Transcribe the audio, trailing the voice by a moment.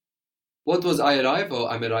What was I arrive or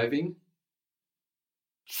I'm arriving?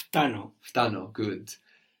 Φτάνω. Φτάνω, good.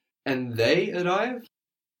 And they arrive?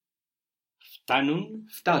 Φτάνουν.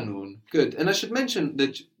 Φτάνουν, good. And I should mention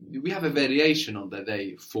that we have a variation on the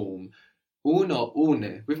they form. Un or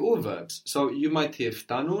une, with all verbs. So you might hear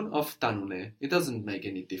φτάνουν or φτάνουνε. It doesn't make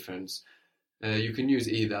any difference. You can use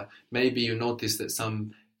either. Maybe you notice that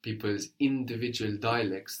some people's individual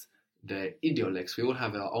dialects, their idiolects, we all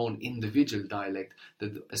have our own individual dialect,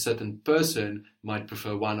 that a certain person might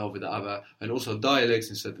prefer one over the other, and also dialects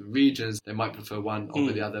in certain regions, they might prefer one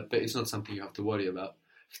over the other, but it's not something you have to worry about.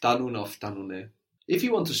 Φτάνουν or φτάνουνε. If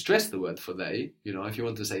you want to stress the word for they, if you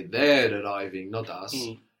want to say they're arriving, not us,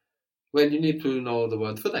 well, you need to know the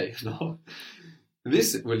word for they. No?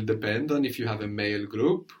 This will depend on if you have a male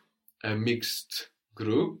group, a mixed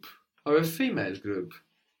group, or a female group.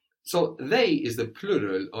 So they is the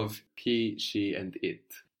plural of he, she, and it.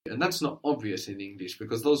 And that's not obvious in English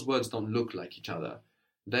because those words don't look like each other.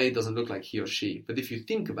 They doesn't look like he or she. But if you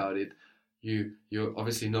think about it, you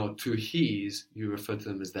obviously know to he's, you refer to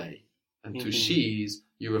them as they. And to she's,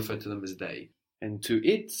 you refer to them as they. And to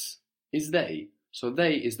its is they. So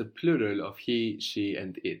they is the plural of he, she,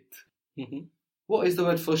 and it. What is the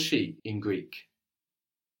word for she in Greek?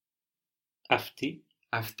 Αυτή.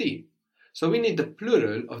 Αυτή. So we need the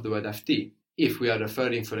plural of the word αυτή if we are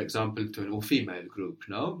referring, for example, to an all-female group,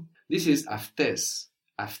 no? This is αυτές.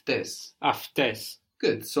 Αυτές. Αυτές.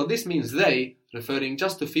 Good. So this means they, referring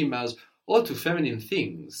just to females or to feminine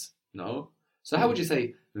things, no? So how would you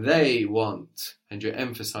say they want? And you're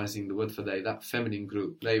emphasizing the word for they, that feminine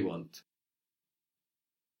group, they want.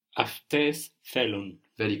 Αυτές θέλουν.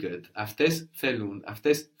 Very good. Αυτές θέλουν.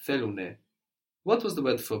 Αυτές θέλουνε. What was the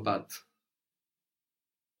word for but?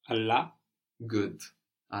 Αλλά. Good.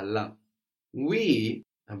 Αλλά. We,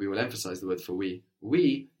 and we will emphasize the word for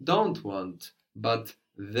we don't want, but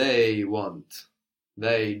they want.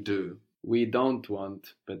 They do. We don't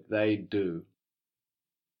want, but they do.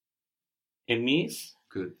 Εμείς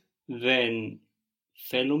Good. δεν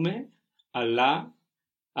θέλουμε, αλλά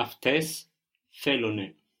αυτές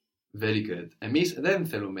θέλουνε. Very good. Εμείς δεν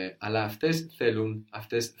θέλουμε, αλλά αυτές θέλουν,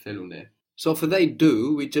 αυτές θέλουνε. So for they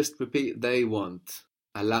do, we just repeat they want.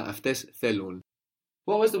 Αλλά αυτές θέλουν.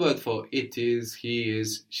 What was the word for it is, he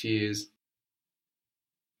is, she is?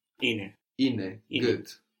 Είναι. Είναι. Good.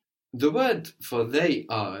 The word for they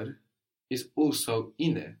are is also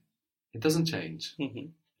είναι. It doesn't change.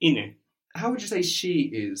 Είναι. How would you say she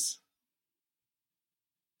is?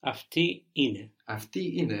 Αυτή είναι.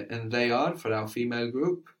 Αυτή είναι. And they are for our female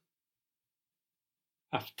group?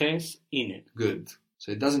 Αυτές είναι. Good.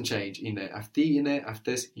 So it doesn't change. Είναι. Αυτή είναι.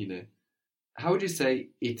 Αυτές είναι. How would you say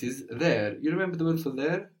it is there? You remember the word for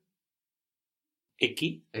there?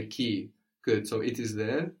 Εκεί. Εκεί. Good. So it is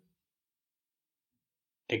there.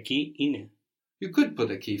 Εκεί είναι. You could put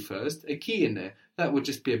a key first. Εκεί είναι. That would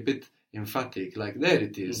just be a bit emphatic, like there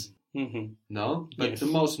it is. No? But yes. The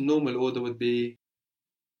most normal order would be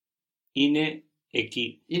Είναι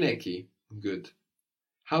εκεί. Είναι εκεί. Good.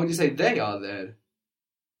 How would you say they are there?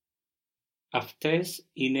 Αυτές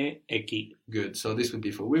είναι εκεί. Good. So this would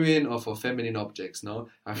be for women or for feminine objects, no?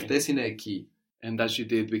 Αυτές είναι εκεί. And as you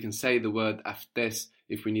did, we can say the word αυτές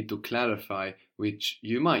if we need to clarify, which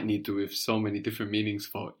you might need to with so many different meanings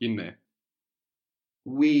for είναι.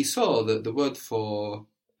 We saw that the word for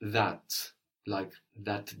that, like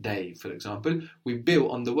that day, for example, we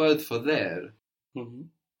built on the word for there.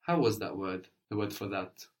 How was that word, the word for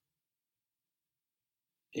that?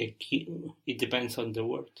 Εκεί. It depends on the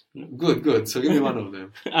word. No? Good. So give me one of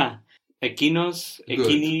them. Εκείνος,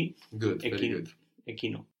 εκείνη, Good, very good.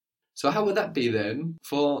 Εκείνο. So how would that be then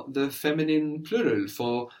for the feminine plural,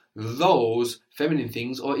 for those feminine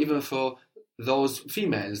things, or even for those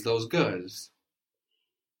females, those girls?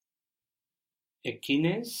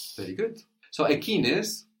 Εκείνες. Very good. So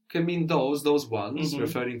εκείνες can mean those ones,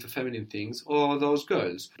 referring to feminine things, or those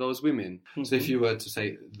girls, those women. So if you were to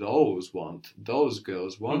say those want, those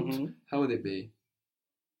girls want, how would it be?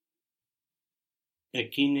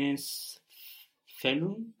 Εκείνες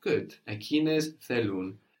θέλουν. Good. Εκείνες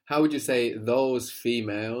θέλουν. How would you say those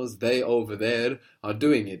females, they over there, are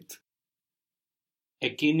doing it?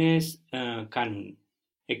 Εκείνες κάνουν.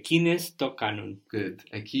 Εκείνες το κάνουν. Good.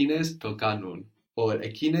 Εκείνες το κάνουν. Or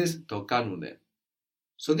εκείνες το κάνουνε.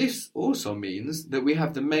 So this also means that we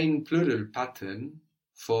have the main plural pattern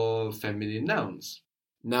for feminine nouns.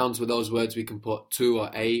 Nouns were those words we can put to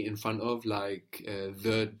or a in front of, like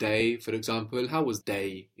the day, for example. How was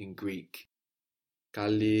day in Greek?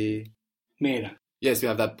 Kali. Μέρα. Yes, we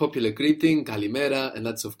have that popular greeting, kalimera, and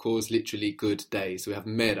that's of course literally good day. So we have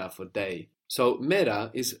mera for day. So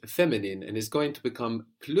mera is feminine and is going to become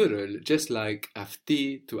plural just like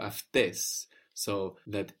afti to aftes. So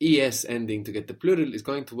that es ending to get the plural is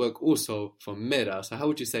going to work also for mera. So how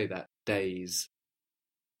would you say that? Days.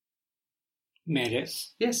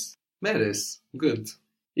 Μέρες. Yes, meres. Good.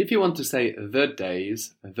 If you want to say the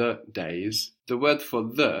days, the word for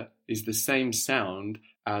the is the same sound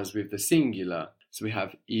as with the singular. So we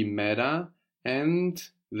have imera and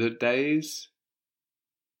the days.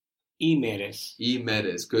 Ημέρες.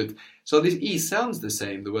 Imeres, good. So this E sounds the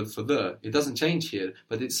same, the word for the. It doesn't change here,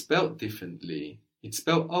 but it's spelled differently. It's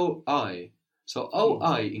spelled O-I. So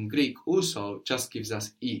O-I in Greek also just gives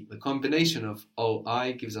us E. The combination of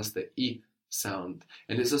O-I gives us the E sound.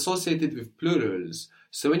 And it's associated with plurals.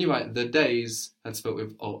 So when you write the days, that's spelled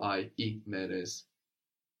with O-I, imeres.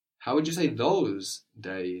 How would you say those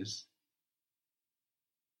days?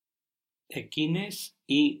 Εκείνες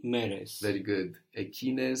οι μέρες. Very good.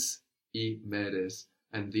 Ekines imeres.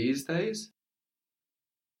 And these days?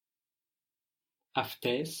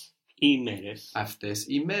 Αυτές οι μέρες. Aftes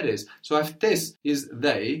imeres. So aftes is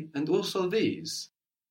they and also these.